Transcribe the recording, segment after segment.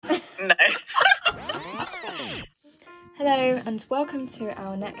and welcome to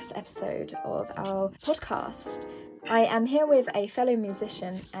our next episode of our podcast. I am here with a fellow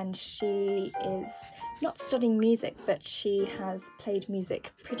musician, and she is not studying music, but she has played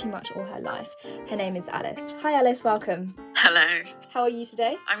music pretty much all her life. Her name is Alice. Hi Alice, welcome. Hello. How are you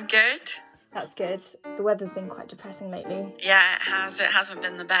today? I'm good. That's good. The weather's been quite depressing lately. Yeah, it has. It hasn't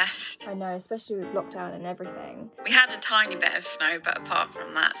been the best. I know, especially with lockdown and everything. We had a tiny bit of snow, but apart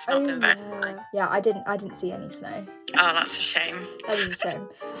from that, it's not been very nice. Yeah, I didn't see any snow. Oh, that's a shame. That is a shame.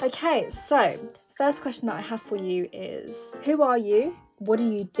 Okay, so first question that I have for you is, who are you? What do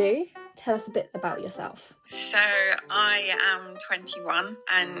you do? Tell us a bit about yourself. So I am 21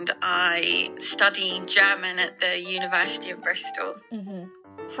 and I study German at the University of Bristol. Mm-hmm.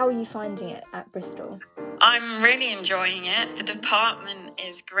 How are you finding it at Bristol? I'm really enjoying it. The department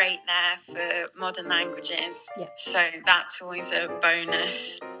is great there for modern languages. Yeah. So that's always a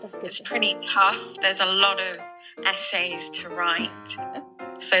bonus. That's good. It's pretty tough. There's a lot of essays to write.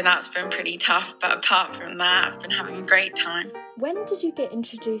 So that's been pretty tough. But apart from that, I've been having a great time. When did you get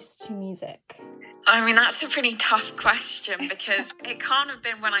introduced to music? I mean, that's a pretty tough question because it can't have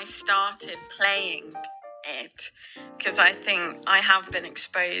been when I started playing it, because I think I have been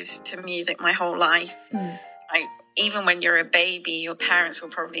exposed to music my whole life. Like, even when you're a baby, your parents will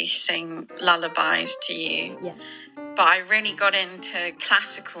probably sing lullabies to you. Yeah. But I really got into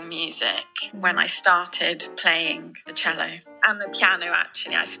classical music when I started playing the cello and the piano.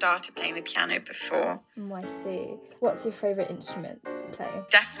 Actually, I started playing the piano before. I see. What's your favourite instrument to play?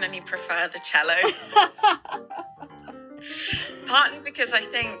 Definitely prefer the cello. Partly because I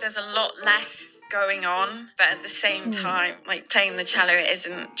think there's a lot less going on, but at the same time, like, playing the cello, it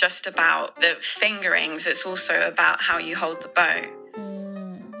isn't just about the fingerings, it's also about how you hold the bow.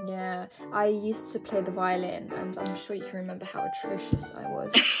 Yeah, I used to play the violin, and I'm sure you can remember how atrocious I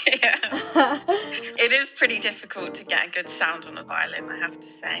was. Yeah. It is pretty difficult to get a good sound on a violin, I have to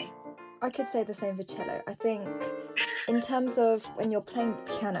say. I could say the same for cello. I think in terms of when you're playing the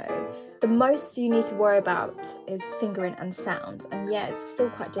piano, the most you need to worry about is fingering and sound. And yeah, it's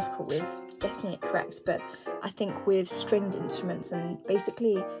still quite difficult with getting it correct, but I think with stringed instruments and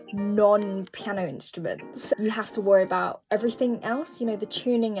basically non-piano instruments, you have to worry about everything else, you know, the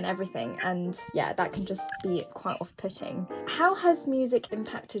tuning and everything. And yeah, that can just be quite off-putting. How has music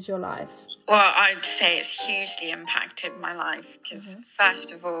impacted your life? Well, I'd say it's hugely impacted my life because,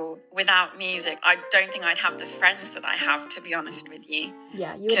 first of all, without music, I don't think I'd have the friends that I have, to be honest with you.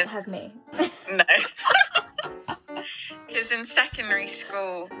 Yeah, you wouldn't have me. No. Because in secondary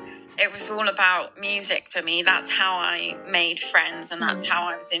school, it was all about music for me. That's how I made friends, and that's how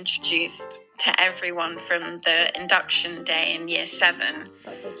I was introduced to everyone from the induction day in year 7.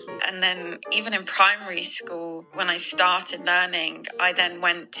 That's so cute. And then even in primary school, when I started learning, I then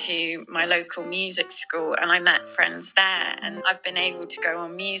went to my local music school and I met friends there. And I've been able to go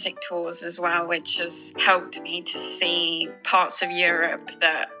on music tours as well, which has helped me to see parts of Europe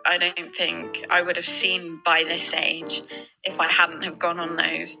that I don't think I would have seen by this age if I hadn't have gone on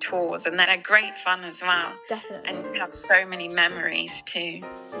those tours. And they're great fun as well. Definitely. And you have so many memories too.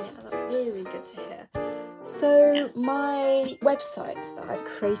 Yeah, that's really, really good to hear. So my website that I've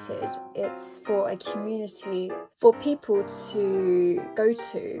created, it's for a community for people to go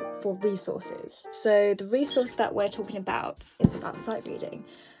to for resources. So the resource that we're talking about is about sight reading.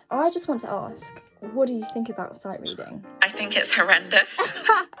 I just want to ask, what do you think about sight reading? I think it's horrendous.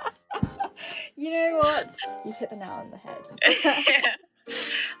 You know what? You've hit the nail on the head. Yeah.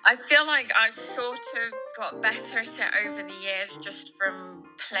 I feel like I've sort of got better at it over the years just from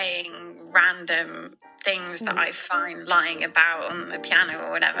playing random things that I find lying about on the piano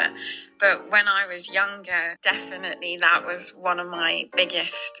or whatever. But when I was younger, definitely that was one of my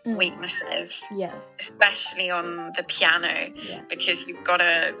biggest weaknesses. Yeah. Especially on the piano, because you've got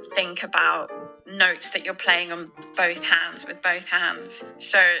to think about notes that you're playing on both hands with both hands.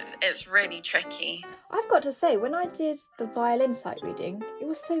 So it's really tricky. I've got to say, when I did the violin sight reading, it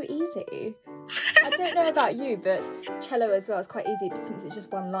was so easy. I don't know about you, but cello as well is quite easy since it's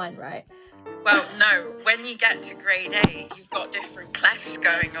just one line, right? Well, no, when you get to grade 8, you've got different clefs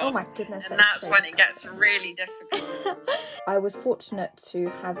going on. Oh my goodness. And that's when it gets really difficult. I was fortunate to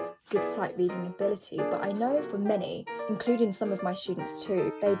have good sight reading ability, but I know for many, including some of my students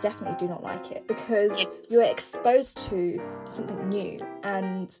too, they definitely do not like it because you're exposed to something new.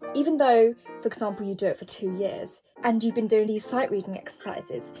 And even though, for example, you do it for 2 years and you've been doing these sight reading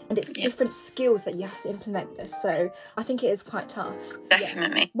exercises and it's different skills that you have to implement this. So I think it is quite tough.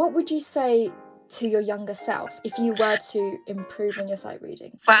 Definitely. Yeah. What would you say to your younger self if you were to improve on your sight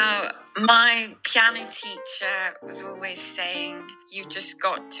reading? Well, my piano teacher was always saying you've just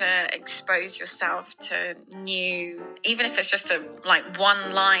got to expose yourself to new, even if it's just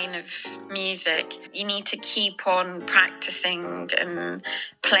one line of music, you need to keep on practicing and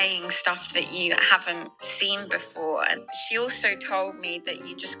playing stuff that you haven't seen before. And she also told me that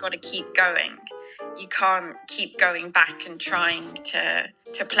you just got to keep going. You can't keep going back and trying to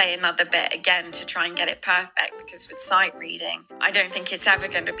play another bit again to try and get it perfect, because with sight reading, I don't think it's ever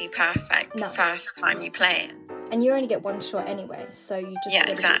going to be perfect the first time you play it. And you only get one shot anyway, so you just got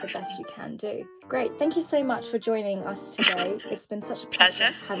to do the best you can do. Great. Thank you so much for joining us today. It's been such a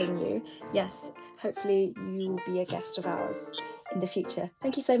pleasure having you. Yes, hopefully you will be a guest of ours in the future.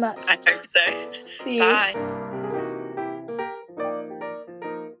 Thank you so much. I hope so. See you. Bye.